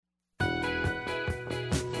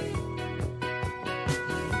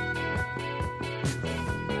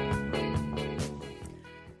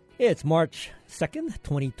It's March 2nd,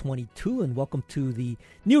 2022, and welcome to the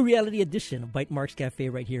new reality edition of Bytemarks Cafe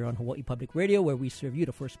right here on Hawaii Public Radio, where we serve you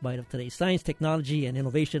the first bite of today's science, technology, and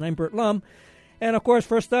innovation. I'm Bert Lum. And, of course,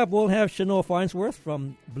 first up, we'll have Shanoa Farnsworth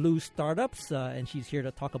from Blue Startups, and she's here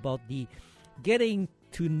to talk about the Getting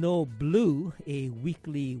to Know Blue, a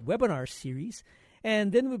weekly webinar series.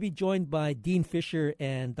 And then we'll be joined by Dean Fisher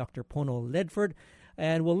and Dr. Pono Ledford,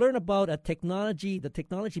 and we'll learn about the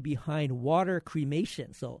technology behind water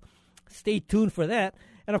cremation. So stay tuned for that.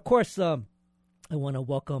 And, of course, I want to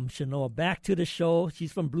welcome Shanoa back to the show.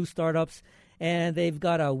 She's from Blue Startups, and they've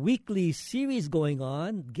got a weekly series going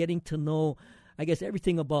on, getting to know, I guess,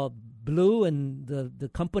 everything about Blue and the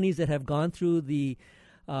companies that have gone through the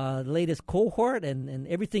latest cohort and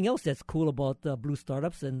everything else that's cool about Blue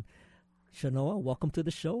Startups. And, Shanoa, welcome to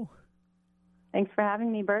the show. Thanks for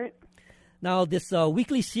having me, Bert. Now, this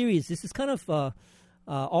weekly series, this is kind of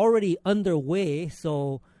already underway.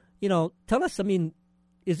 So, tell us,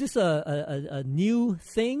 is this a new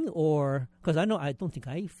thing? Or, because I don't think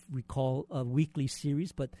I recall a weekly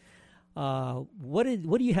series, but what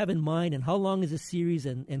do you have in mind, and how long is the series,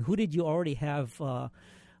 and who did you already have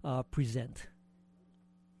present?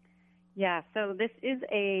 Yeah, so this is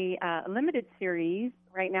a limited series.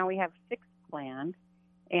 Right now we have 6 planned.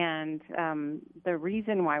 And the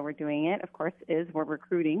reason why we're doing it, of course, is we're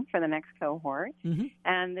recruiting for the next cohort. Mm-hmm.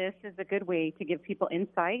 And this is a good way to give people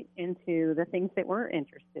insight into the things that we're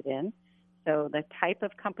interested in. So the type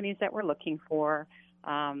of companies that we're looking for,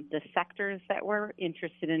 the sectors that we're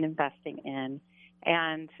interested in investing in,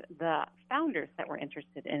 and the founders that we're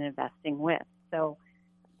interested in investing with. So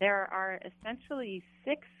there are essentially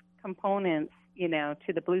 6 components,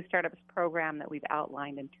 to the Blue Startups program that we've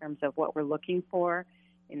outlined in terms of what we're looking for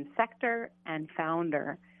in sector and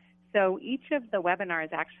founder. So each of the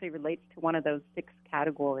webinars actually relates to one of those 6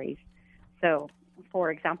 categories. So,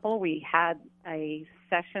 for example, we had a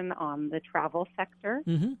session on the travel sector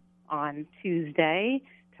on Tuesday.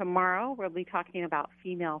 Tomorrow, we'll be talking about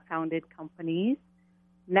female-founded companies.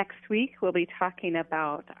 Next week, we'll be talking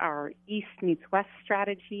about our East meets West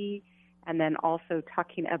strategy, and then also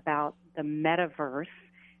talking about the metaverse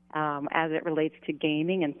as it relates to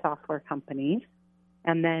gaming and software companies.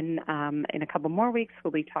 And then in a couple more weeks,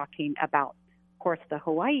 we'll be talking about, of course, the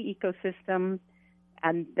Hawaii ecosystem,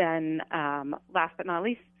 and then last but not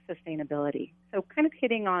least, sustainability. So kind of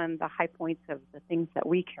hitting on the high points of the things that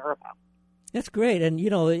we care about. That's great.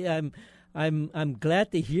 And, I'm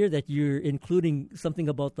glad to hear that you're including something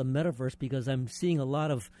about the metaverse, because I'm seeing a lot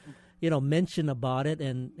of mention about it,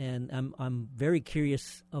 and I'm very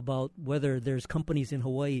curious about whether there's companies in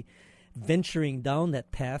Hawaii venturing down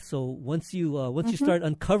that path. So once you start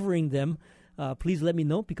uncovering them, please let me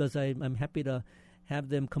know, because I'm happy to have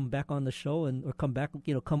them come back on the show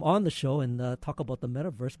come on the show and talk about the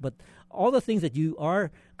metaverse. But all the things that you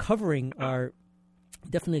are covering are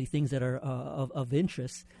definitely things that are of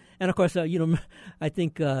interest. And of course, I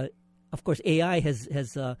think of course AI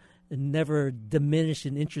has never diminished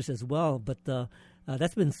in interest as well. But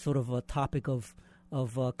that's been sort of a topic of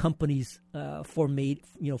companies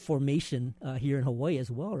formation here in Hawaii as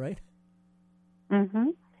well, right?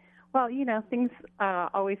 Mm-hmm. Well, things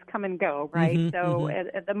always come and go, right?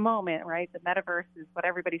 At the moment, right, the metaverse is what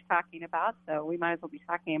everybody's talking about, so we might as well be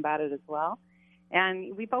talking about it as well.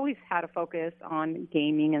 And we've always had a focus on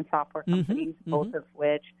gaming and software companies, both of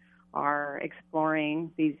which are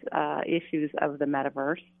exploring these issues of the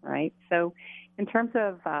metaverse, right? So in terms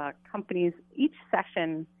of companies, each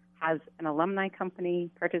session has an alumni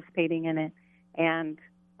company participating in it, and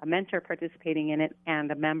a mentor participating in it,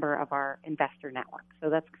 and a member of our investor network.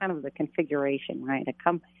 So that's kind of the configuration, right?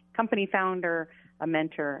 A company founder, a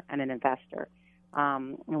mentor, and an investor.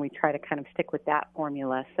 And we try to kind of stick with that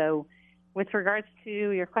formula. So with regards to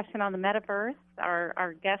your question on the metaverse,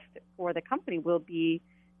 our guest for the company will be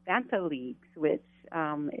Banta Leagues, which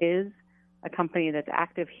is a company that's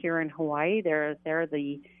active here in Hawaii. They're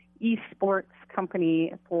the esports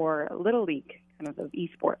company for Little League, kind of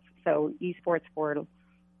esports. So esports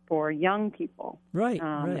for young people. Right,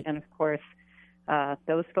 right. And, of course,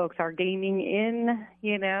 those folks are gaming in,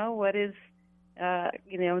 what is,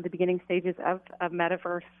 the beginning stages of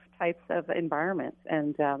metaverse types of environments,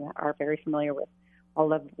 and are very familiar with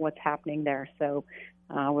all of what's happening there. So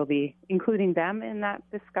we'll be including them in that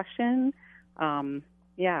discussion.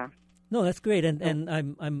 Yeah. No, that's great, and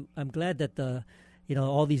I'm glad that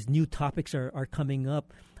all these new topics are coming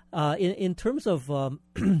up. In terms of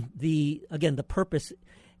the purpose,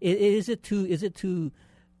 is it to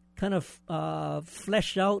kind of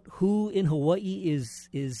flesh out who in Hawaii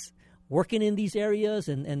is working in these areas,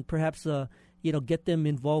 and perhaps get them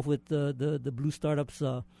involved with the Blue Startups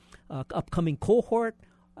upcoming cohort,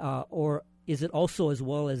 or is it also as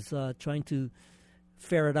well as trying to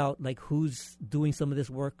ferret out like who's doing some of this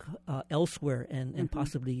work elsewhere and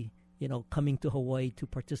possibly coming to Hawaii to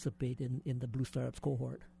participate in the Blue Startups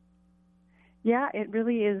cohort? Yeah, it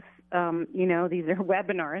really is. These are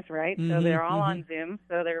webinars, right? So they're all on Zoom.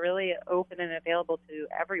 So they're really open and available to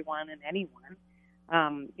everyone and anyone.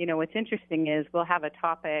 What's interesting is we'll have a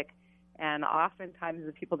topic, and oftentimes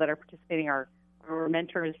the people that are participating are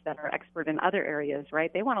mentors that are expert in other areas,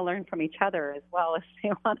 right? They want to learn from each other as well as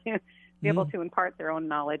they want to be able to impart their own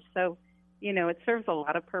knowledge. So, it serves a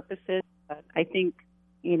lot of purposes. But I think,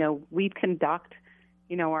 we conduct,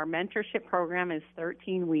 our mentorship program is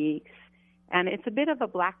 13 weeks. And it's a bit of a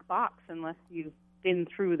black box unless you've been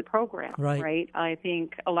through the program, right? I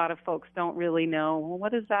think a lot of folks don't really know, well,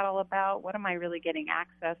 what is that all about? What am I really getting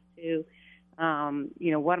access to?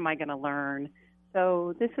 What am I going to learn?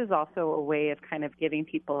 So this is also a way of kind of giving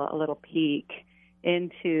people a little peek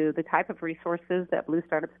into the type of resources that Blue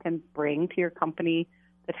Startups can bring to your company,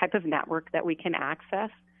 the type of network that we can access.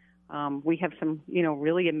 We have some,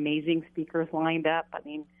 really amazing speakers lined up. I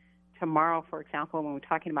mean, tomorrow, for example, when we're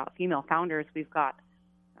talking about female founders, we've got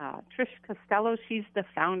Trish Costello. She's the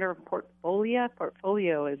founder of Portfolio.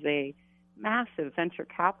 Portfolio is a massive venture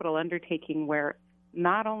capital undertaking where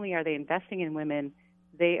not only are they investing in women,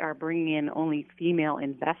 they are bringing in only female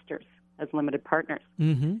investors as limited partners.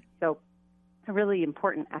 So it's a really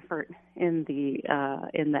important effort in the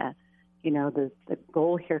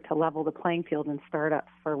goal here to level the playing field in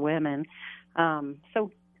startups for women.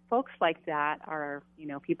 So folks like that are,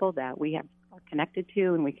 people that we are connected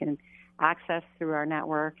to and we can access through our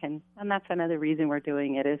network. And that's another reason we're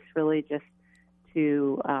doing it, is really just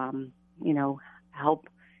to, help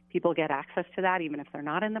people get access to that, even if they're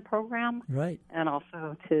not in the program. Right. And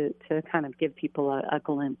also to kind of give people a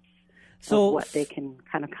glimpse of what they can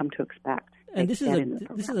kind of come to expect. And this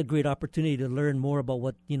is a great opportunity to learn more about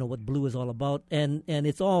what Blue is all about. And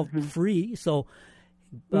it's all free. So,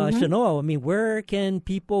 Shanoa, I mean, where can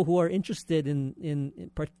people who are interested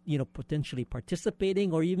in potentially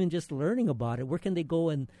participating or even just learning about it, where can they go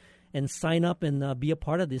and sign up and be a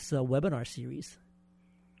part of this webinar series?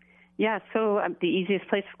 Yeah, so the easiest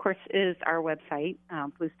place, of course, is our website,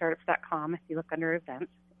 bluestartups.com. If you look under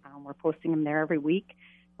events, we're posting them there every week.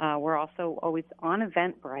 We're also always on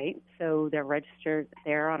Eventbrite, so they're registered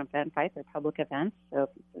there on Eventbrite. They're public events, so if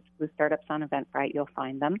it's Blue Startups on Eventbrite, you'll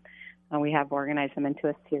find them. We have organized them into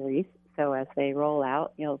a series, so as they roll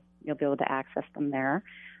out, you'll be able to access them there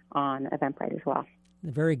on Eventbrite as well.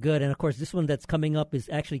 Very good, and of course, this one that's coming up is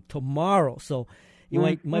actually tomorrow, so you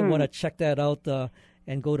might want to check that out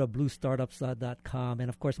and go to bluestartups.com. And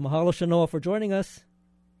of course, mahalo, Shanoa, for joining us.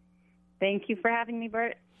 Thank you for having me,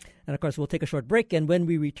 Bert. And, of course, we'll take a short break, and when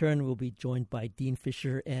we return, we'll be joined by Dean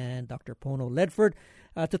Fisher and Dr. Pono Ledford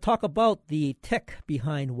to talk about the tech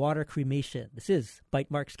behind water cremation. This is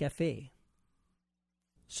Bytemarks Cafe.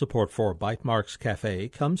 Support for Bytemarks Cafe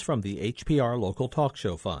comes from the HPR Local Talk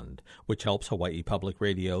Show Fund, which helps Hawaii Public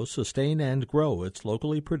Radio sustain and grow its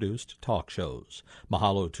locally produced talk shows.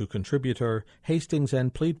 Mahalo to contributor Hastings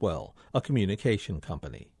and Pleadwell, a communication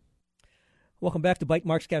company. Welcome back to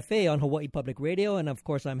Bytemarks Cafe on Hawaii Public Radio, and of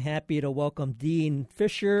course, I'm happy to welcome Dean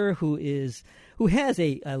Fisher, who has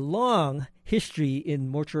a long history in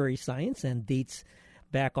mortuary science and dates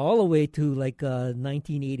back all the way to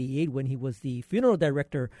 1988 when he was the funeral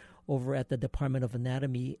director over at the Department of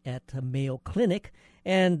Anatomy at Mayo Clinic.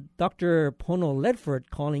 And Dr. Pono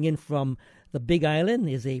Ledford, calling in from the Big Island,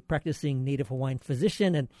 is a practicing Native Hawaiian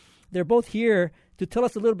physician, and they're both here to tell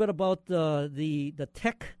us a little bit about the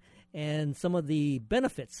tech and some of the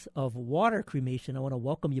benefits of water cremation. I want to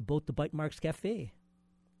welcome you both to Bytemarks Cafe.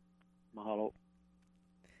 Mahalo.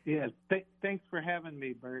 Yeah, thanks for having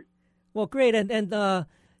me, Bert. Well, great. And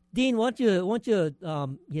Dean, why don't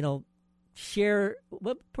you share,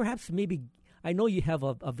 well, perhaps maybe, I know you have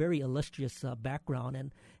a very illustrious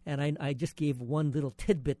background, and I just gave one little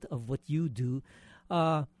tidbit of what you do.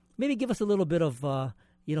 Maybe give us a little bit of,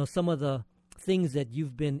 some of the things that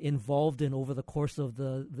you've been involved in over the course of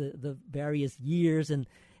the various years and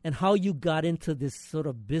how you got into this sort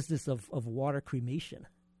of business of water cremation.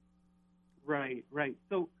 Right.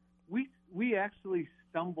 So we actually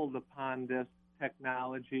stumbled upon this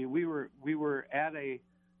technology. We were at a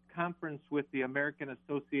conference with the American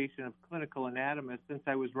Association of Clinical Anatomists since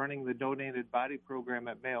I was running the donated body program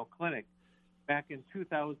at Mayo Clinic back in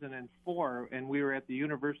 2004, and we were at the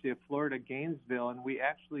University of Florida, Gainesville, and we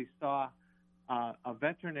actually saw a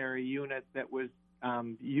veterinary unit that was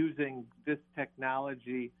using this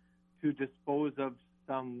technology to dispose of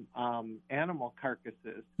some animal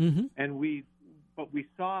carcasses. Mm-hmm. And we but we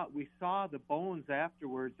saw the bones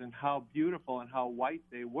afterwards and how beautiful and how white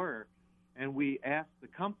they were. And we asked the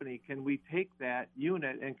company, can we take that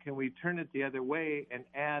unit and can we turn it the other way and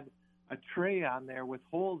add a tray on there with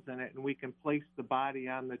holes in it, and we can place the body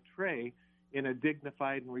on the tray in a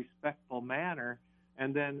dignified and respectful manner.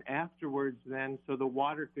 And then afterwards, so the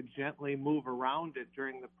water could gently move around it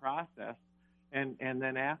during the process. And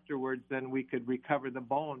then afterwards, we could recover the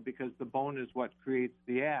bone, because the bone is what creates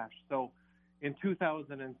the ash. So in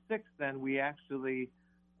 2006, we actually,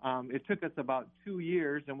 it took us about 2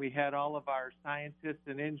 years, and we had all of our scientists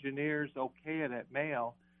and engineers okay it at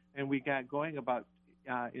Mayo, and we got going about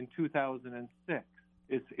in 2006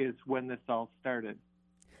 is when this all started.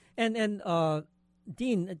 And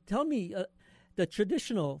Dean, tell me, the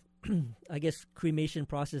traditional, I guess, cremation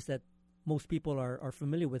process that most people are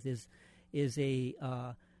familiar with is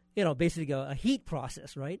a basically a heat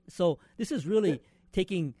process, right? So this is really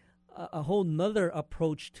taking a whole nother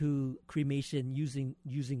approach to cremation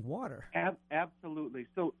using water. Absolutely.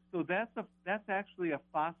 So that's actually a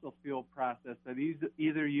fossil fuel process that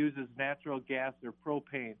either uses natural gas or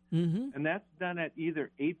propane, and that's done at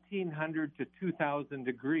either 1,800 to 2,000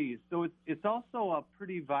 degrees. So it's also a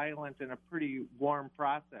pretty violent and a pretty warm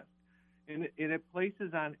process, and it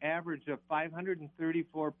places on average of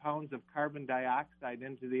 534 pounds of carbon dioxide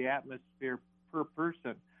into the atmosphere per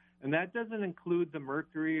person. And that doesn't include the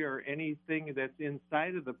mercury or anything that's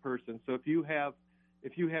inside of the person. So if you have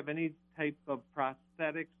any type of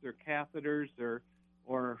prosthetics or catheters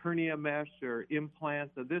or hernia mesh or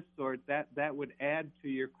implants of this sort, that would add to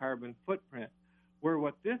your carbon footprint. Where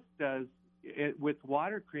what this does with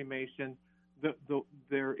water cremation,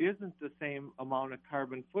 there isn't the same amount of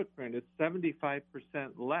carbon footprint. It's 75%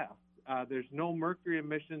 less. There's no mercury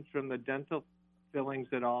emissions from the dental fillings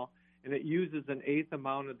at all, and it uses an eighth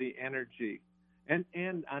amount of the energy. And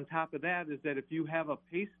on top of that is that if you have a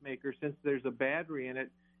pacemaker, since there's a battery in it,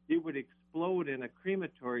 it would explode in a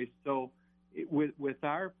crematory. So with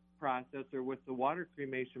our process, or with the water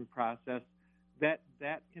cremation process, that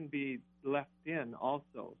can be left in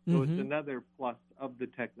also. So it's another plus of the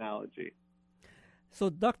technology. So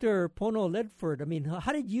Dr. Pono Ledford, I mean,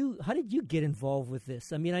 how did you get involved with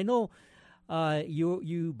this? I mean, I know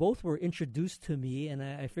you both were introduced to me, and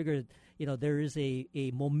I figured, there is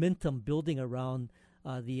a momentum building around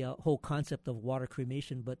the whole concept of water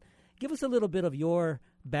cremation. But give us a little bit of your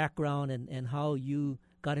background and how you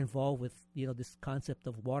got involved with this concept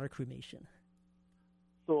of water cremation.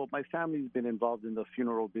 So my family's been involved in the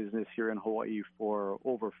funeral business here in Hawaii for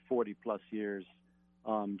over 40 plus years.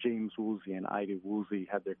 James Woolsey and Ida Woolsey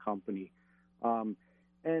had their company.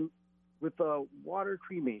 And with water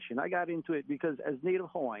cremation, I got into it because as Native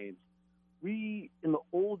Hawaiians, we, in the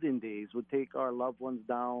olden days, would take our loved ones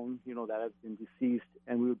down, that have been deceased,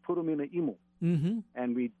 and we would put them in an imu.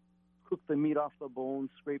 And we'd cook the meat off the bones,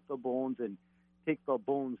 scrape the bones, and take the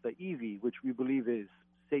bones, the iwi, which we believe is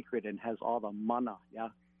sacred and has all the mana,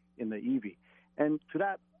 in the iwi. And to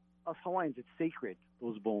that, us Hawaiians, it's sacred,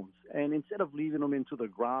 those bones. And instead of leaving them into the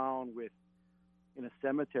ground in a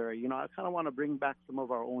cemetery, I kind of want to bring back some of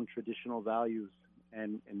our own traditional values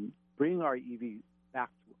and bring our iwi back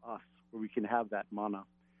to us, where we can have that mana.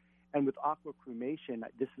 And with aqua cremation,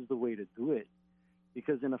 this is the way to do it.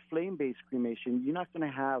 Because in a flame-based cremation, you're not going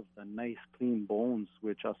to have the nice, clean bones,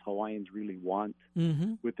 which us Hawaiians really want.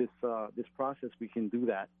 With this process, we can do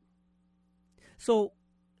that. So,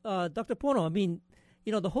 Dr. Pono, I mean,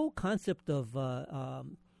 the whole concept of,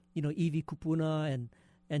 iwi kupuna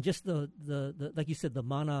and just the like you said, the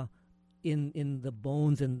mana in the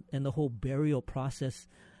bones and the whole burial process,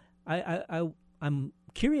 I'm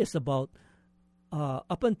curious about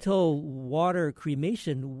up until water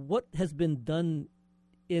cremation, what has been done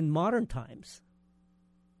in modern times?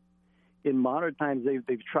 In modern times,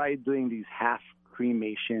 they've tried doing these half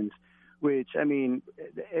cremations, which, I mean,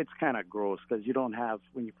 it's kind of gross because you don't have,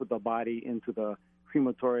 when you put the body into the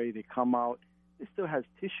crematory, they come out, it still has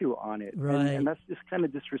tissue on it. Right. And that's just kind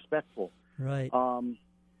of disrespectful. Right.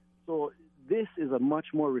 So this is a much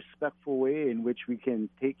more respectful way in which we can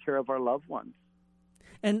take care of our loved ones.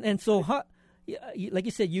 And so, how, like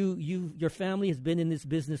you said, your family has been in this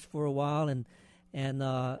business for a while, and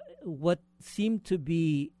what seemed to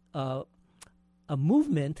be a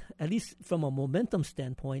movement, at least from a momentum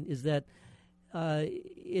standpoint, is that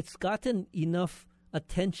it's gotten enough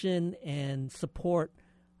attention and support,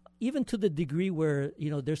 even to the degree where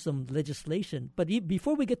there's some legislation. But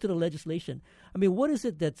before we get to the legislation, I mean, what is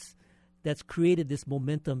it that's created this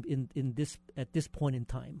momentum in this at this point in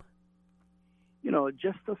time?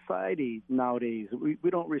 Just society nowadays, we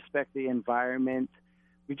don't respect the environment.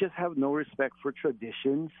 We just have no respect for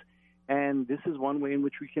traditions. And this is one way in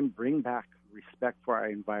which we can bring back respect for our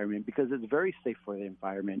environment, because it's very safe for the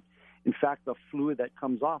environment. In fact, the fluid that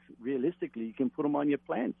comes off, realistically, you can put them on your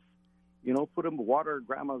plants. Put them water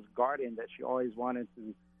Grandma's garden that she always wanted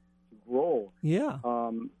to grow. Yeah.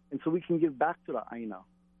 And so we can give back to the Aina.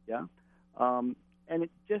 Yeah. And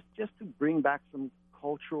it just to bring back some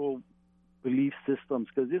cultural belief systems,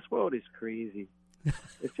 because this world is crazy.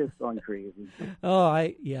 It's just gone crazy.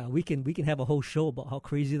 We can have a whole show about how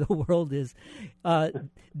crazy the world is.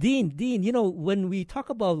 Dean, when we talk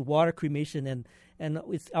about water cremation and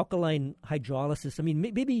it's alkaline hydrolysis, I mean,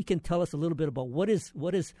 maybe you can tell us a little bit about what is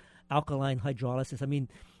alkaline hydrolysis. I mean,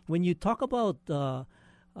 when you talk about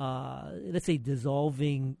let's say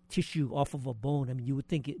dissolving tissue off of a bone, I mean, you would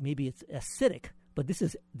think maybe it's acidic, but this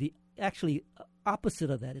is the actually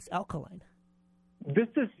opposite of that. It's alkaline. This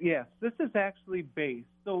is actually base.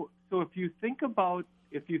 So if you think about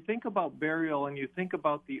burial and you think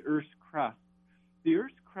about the Earth's crust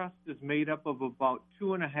is made up of about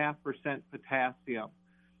 2.5% potassium.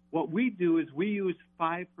 What we do is we use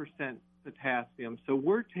 5% potassium. So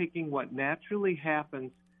we're taking what naturally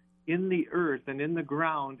happens in the earth and in the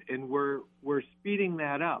ground, and we're speeding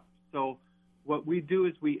that up. So what we do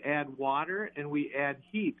is we add water and we add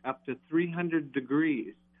heat up to 300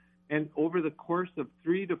 degrees. And over the course of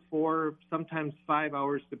 3 to 4, sometimes 5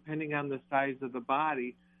 hours, depending on the size of the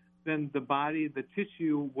body, then the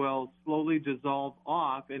tissue will slowly dissolve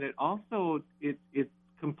off, and it's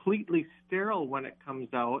completely sterile when it comes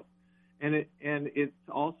out, and it's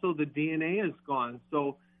also the DNA is gone.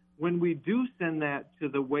 So when we do send that to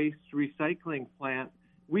the waste recycling plant,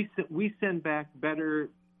 we send back better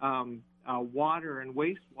water and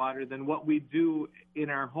wastewater than what we do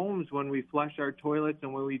in our homes when we flush our toilets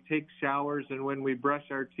and when we take showers and when we brush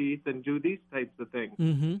our teeth and do these types of things.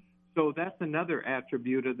 Mm-hmm. So that's another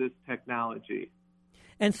attribute of this technology.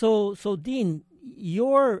 And so Dean,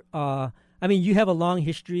 you have a long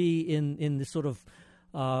history in this sort of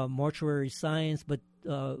mortuary science, but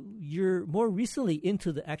you're more recently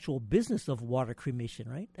into the actual business of water cremation,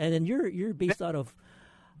 right? And then you're based out of.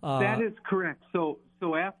 That is correct. So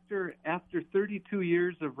after 32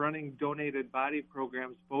 years of running donated body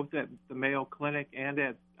programs, both at the Mayo Clinic and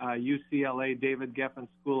at UCLA David Geffen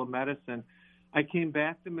School of Medicine, I came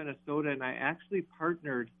back to Minnesota and I actually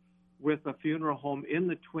partnered with a funeral home in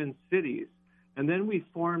the Twin Cities. And then we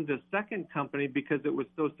formed a second company because it was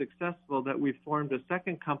so successful that we formed a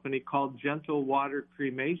second company called Gentle Water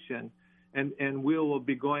Cremation. And we will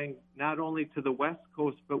be going not only to the West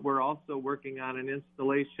Coast, but we're also working on an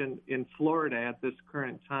installation in Florida at this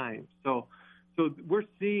current time. So we're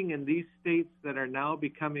seeing in these states that are now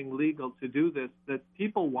becoming legal to do this, that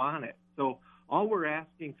people want it. So all we're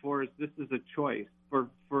asking for is this is a choice for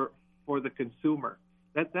the consumer.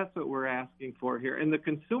 That's what we're asking for here. And the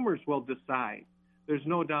consumers will decide. There's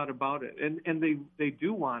no doubt about it. And they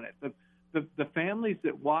do want it. The families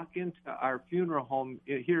that walk into our funeral home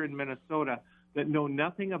here in Minnesota that know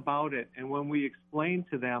nothing about it, and when we explain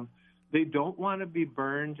to them, they don't want to be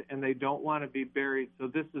burned and they don't want to be buried. So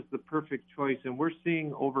this is the perfect choice. And we're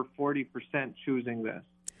seeing over 40% choosing this.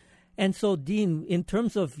 And so, Dean, in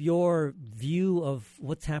terms of your view of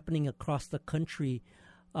what's happening across the country,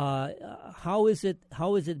 how is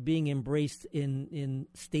it being embraced in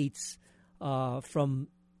states from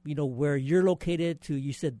where you're located to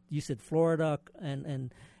you said Florida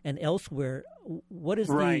and elsewhere? What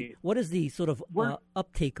is the sort of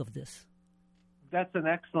uptake of this? That's an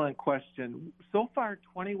excellent question. So far,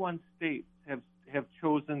 21 states have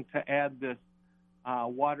chosen to add this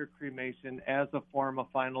water cremation as a form of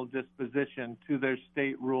final disposition to their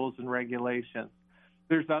state rules and regulations.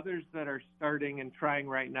 There's others that are starting and trying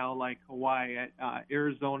right now, like Hawaii.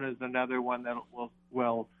 Arizona is another one that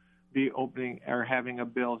will be opening or having a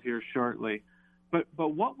bill here shortly. But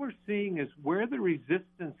what we're seeing is where the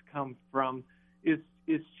resistance comes from is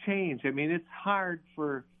change. I mean, it's hard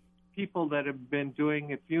for people that have been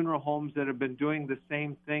doing funeral homes that have been doing the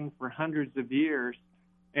same thing for hundreds of years.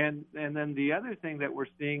 And then the other thing that we're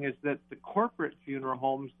seeing is that the corporate funeral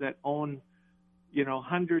homes that own,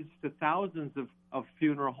 hundreds to thousands of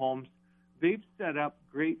funeral homes, they've set up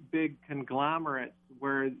great big conglomerates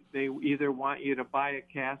where they either want you to buy a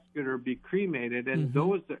casket or be cremated, and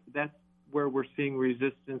that's where we're seeing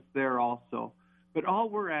resistance there also. But all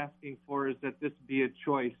we're asking for is that this be a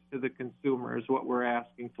choice to the consumer is what we're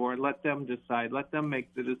asking for, and let them decide, let them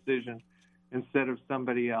make the decision instead of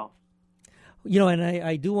somebody else. And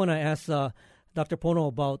I do want to ask Dr. Pono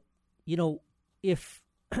about, if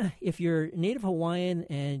you're Native Hawaiian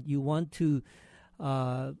and you want to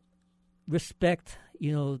respect, the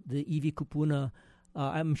iwi kupuna,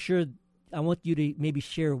 I'm sure you to maybe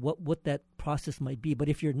share what that process might be. But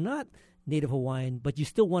if you're not Native Hawaiian, but you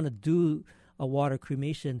still want to do a water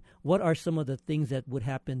cremation, what are some of the things that would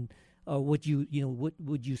happen? Would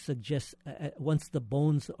you suggest once the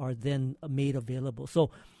bones are then made available?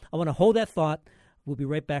 So I want to hold that thought. We'll be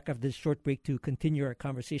right back after this short break to continue our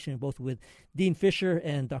conversation both with Dean Fisher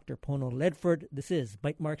and Dr. Pono Ledford. This is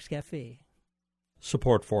Bytemarks Cafe.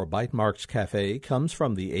 Support for Bytemarks Cafe comes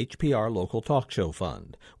from the HPR Local Talk Show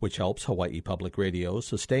Fund, which helps Hawaii Public Radio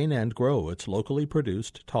sustain and grow its locally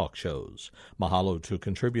produced talk shows. Mahalo to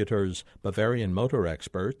contributors, Bavarian Motor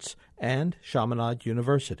Experts, and Chaminade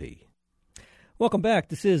University. Welcome back.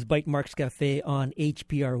 This is Bytemarks Cafe on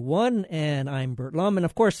HPR One, and I'm Bert Lum. And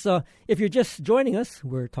of course, if you're just joining us,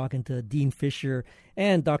 we're talking to Dean Fisher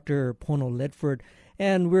and Dr. Pono Ledford,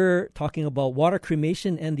 and we're talking about water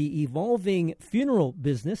cremation and the evolving funeral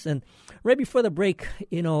business. And right before the break,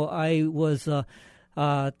 I was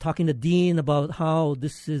talking to Dean about how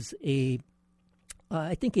this is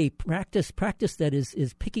I think a practice that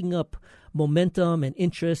is picking up momentum and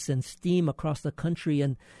interest and steam across the country.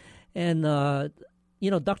 And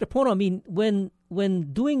Dr. Pono, I mean, when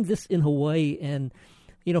doing this in Hawaii and,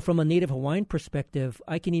 from a Native Hawaiian perspective,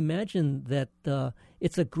 I can imagine that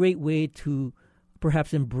it's a great way to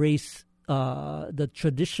perhaps embrace the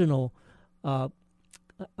traditional,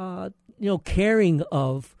 caring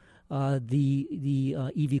of the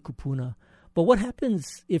iwi kupuna. But what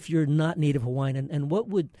happens if you're not Native Hawaiian, and what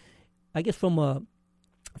would, I guess, from a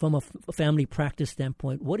family practice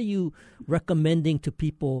standpoint, what are you recommending to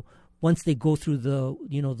people once they go through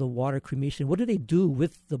the water cremation? What do they do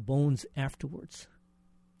with the bones afterwards?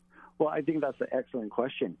 Well, I think that's an excellent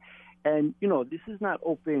question. And, this is not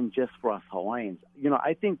open just for us Hawaiians.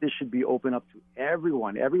 I think this should be open up to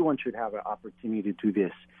everyone. Everyone should have an opportunity to do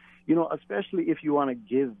this, especially if you want to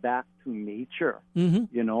give back to nature. Mm-hmm.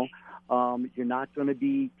 You're not going to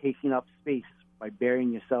be taking up space by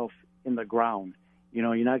burying yourself in the ground.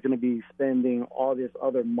 You're not going to be spending all this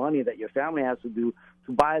other money that your family has to do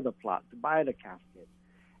to buy the plot, to buy the casket.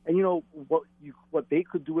 And what they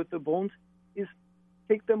could do with the bones is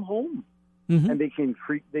take them home. Mm-hmm. And they can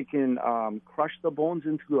crush the bones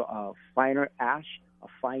into a finer ash, a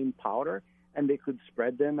fine powder, and they could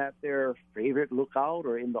spread them at their favorite lookout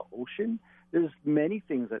or in the ocean. There's many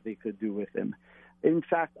things that they could do with them. In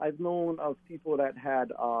fact, I've known of people that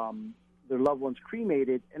had their loved ones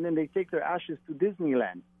cremated, and then they take their ashes to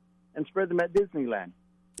Disneyland and spread them at Disneyland.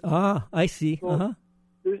 Ah, I see. So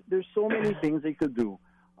there's so many things they could do.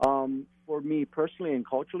 For me personally and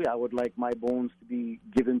culturally, I would like my bones to be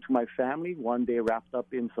given to my family one day, wrapped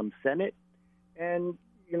up in some Senate, and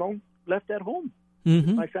left at home with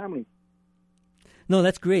my family. No,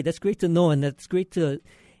 that's great. That's great to know, and that's great to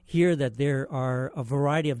hear that there are a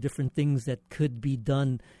variety of different things that could be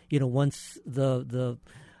done. Once the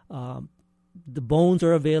bones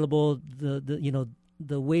are available,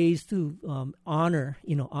 the ways to honor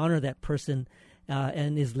that person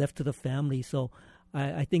and is left to the family. So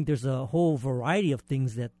I think there's a whole variety of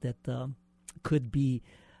things that could be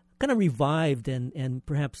kind of revived and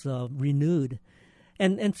perhaps renewed.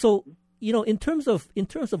 And so in terms of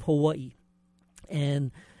Hawaii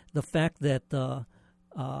and the fact that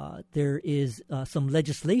there is some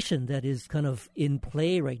legislation that is kind of in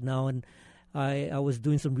play right now, and I was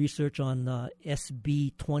doing some research on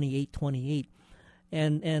SB 2828,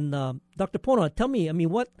 and Dr. Pono, tell me, I mean,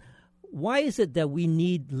 why is it that we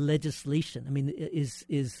need legislation? I mean, is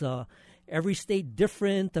every state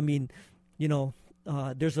different? I mean,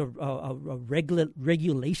 there's a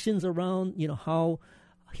regulations around how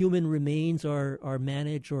human remains are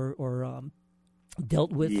managed or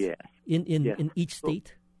dealt with in each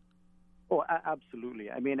state.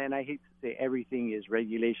 Absolutely. I mean, and I hate to say everything is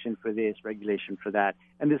regulation for this, regulation for that,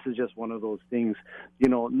 and this is just one of those things.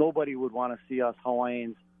 Nobody would want to see us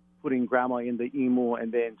Hawaiians putting grandma in the imu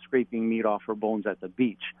and then scraping meat off her bones at the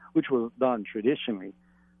beach, which was done traditionally.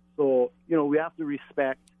 So, we have to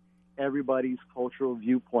respect everybody's cultural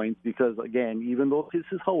viewpoints because, again, even though this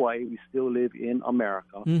is Hawaii, we still live in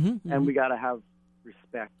America, and we got to have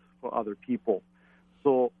respect for other people.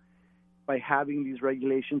 So by having these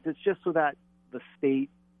regulations, it's just so that the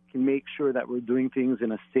state can make sure that we're doing things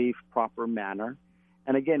in a safe, proper manner.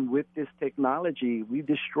 And again, with this technology, we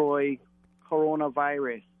destroy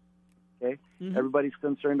coronavirus. Okay? Everybody's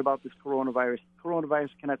concerned about this coronavirus.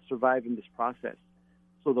 Coronavirus cannot survive in this process.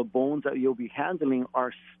 So the bones that you'll be handling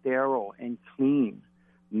are sterile and clean,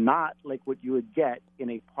 not like what you would get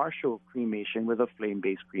in a partial cremation with a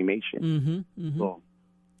flame-based cremation. So.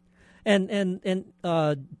 And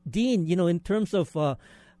Dean, in terms of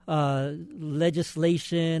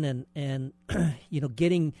legislation and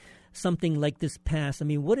getting something like this pass, I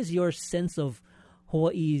mean, what is your sense of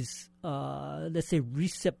Hawaii's, let's say,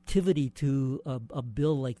 receptivity to a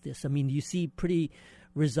bill like this? I mean, do you see pretty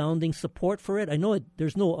resounding support for it? I know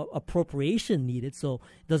there's no appropriation needed, so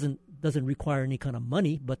it doesn't require any kind of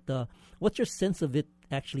money, but what's your sense of it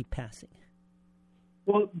actually passing?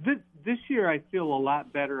 Well, this year I feel a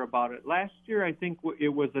lot better about it. Last year I think it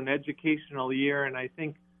was an educational year, and I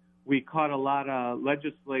think we caught a lot of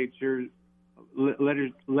legislative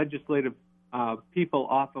people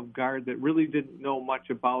off of guard that really didn't know much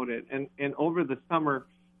about it. And over the summer,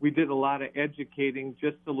 we did a lot of educating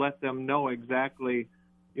just to let them know exactly,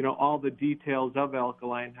 all the details of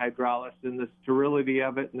alkaline hydrolysis and the sterility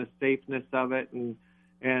of it and the safeness of it, and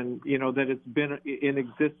that it's been in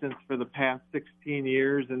existence for the past 16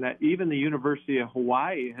 years, and that even the University of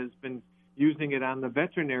Hawaii has been using it on the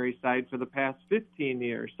veterinary side for the past 15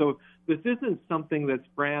 years. So this isn't something that's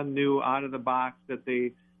brand new out of the box that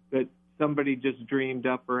somebody just dreamed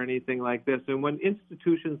up or anything like this. And when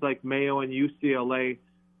institutions like Mayo and UCLA,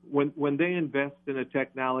 when they invest in a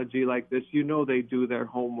technology like this, they do their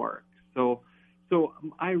homework. So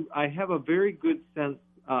I have a very good sense,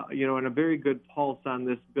 and a very good pulse on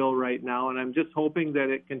this bill right now, and I'm just hoping that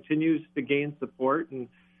it continues to gain support. And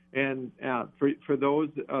for those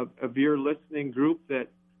of your listening group that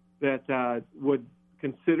would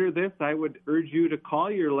consider this, I would urge you to call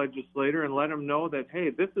your legislator and let them know that, hey,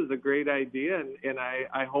 this is a great idea, and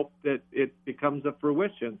I hope that it becomes a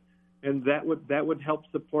fruition. And that would help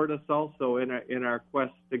support us also in our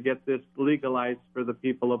quest to get this legalized for the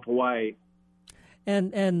people of Hawaii.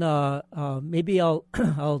 And maybe I'll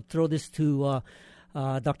throw this to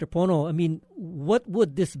Dr. Pono. I mean, what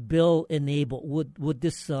would this bill enable? Would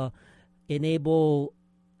this enable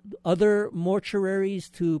other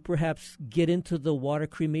mortuaries to perhaps get into the water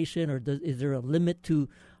cremation, or is there a limit to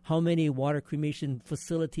how many water cremation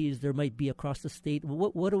facilities there might be across the state?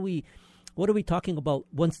 What are we talking about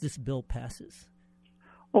once this bill passes?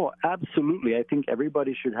 Oh, absolutely. I think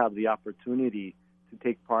everybody should have the opportunity to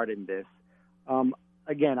take part in this.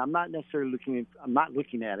 Again, I'm not necessarily looking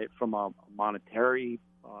at it from a monetary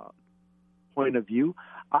point of view.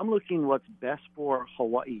 I'm looking what's best for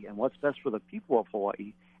Hawaii and what's best for the people of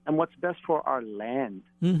Hawaii and what's best for our land.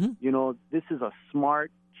 Mm-hmm. This is a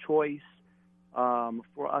smart choice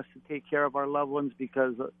for us to take care of our loved ones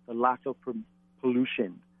because of the lack of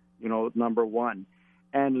pollution, number one,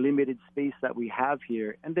 and limited space that we have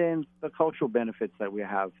here, and then the cultural benefits that we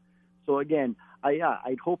have. So again,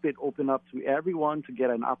 I'd hope it open up to everyone to get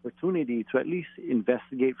an opportunity to at least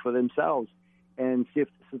investigate for themselves and see if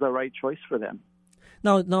this is the right choice for them.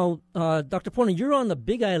 Now, Dr. Pono, you're on the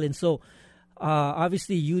Big Island, so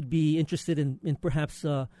obviously you'd be interested in perhaps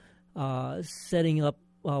setting up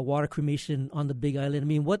water cremation on the Big Island. I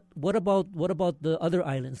mean, what about the other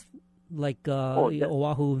islands like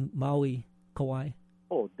Oahu, Maui, Kauai?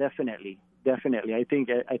 Oh, definitely. I think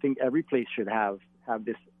every place should have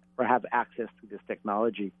this or have access to this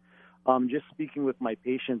technology. Just speaking with my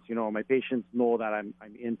patients, my patients know that I'm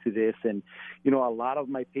into this, and a lot of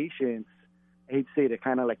my patients, I hate to say, they're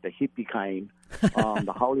kind of like the hippie kind.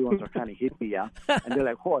 The Howley ones are kind of hippie, yeah. And they're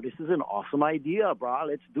like, "Oh, this is an awesome idea, bro.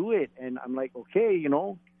 Let's do it." And I'm like, "Okay,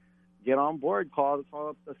 get on board. Call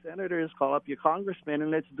up the senators, call up your congressmen,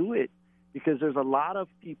 and let's do it." Because there's a lot of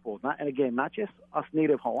people, not just us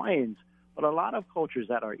Native Hawaiians, but a lot of cultures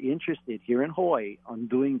that are interested here in Hawaii on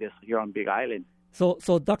doing this here on Big Island. So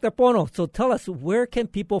Dr. Pono, tell us, where can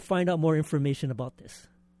people find out more information about this?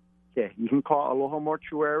 Okay, you can call Aloha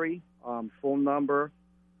Mortuary, phone number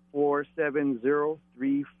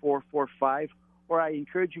 470-3445, or I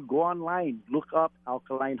encourage you, go online, look up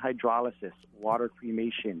alkaline hydrolysis, water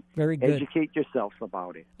cremation. Very good. Educate yourselves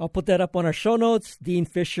about it. I'll put that up on our show notes. Dean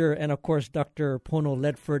Fisher and, of course, Dr. Pono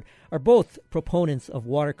Ledford are both proponents of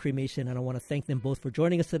water cremation, and I want to thank them both for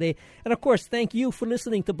joining us today. And, of course, thank you for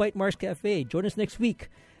listening to Bite Marks Cafe. Join us next week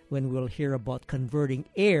when we'll hear about converting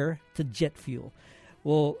air to jet fuel.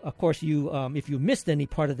 Well, of course, if you missed any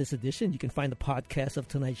part of this edition, you can find the podcast of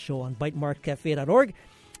tonight's show on bitemarkscafe.org.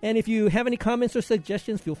 And if you have any comments or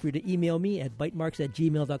suggestions, feel free to email me at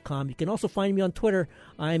bitemarks@gmail.com. You can also find me on Twitter.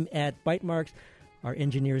 I'm at bitemarks. Our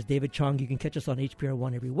engineer is David Chong. You can catch us on HPR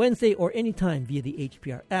One every Wednesday or anytime via the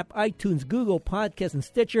HPR app, iTunes, Google Podcasts, and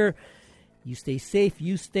Stitcher. You stay safe.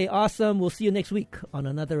 You stay awesome. We'll see you next week on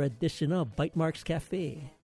another edition of Bite Marks Cafe.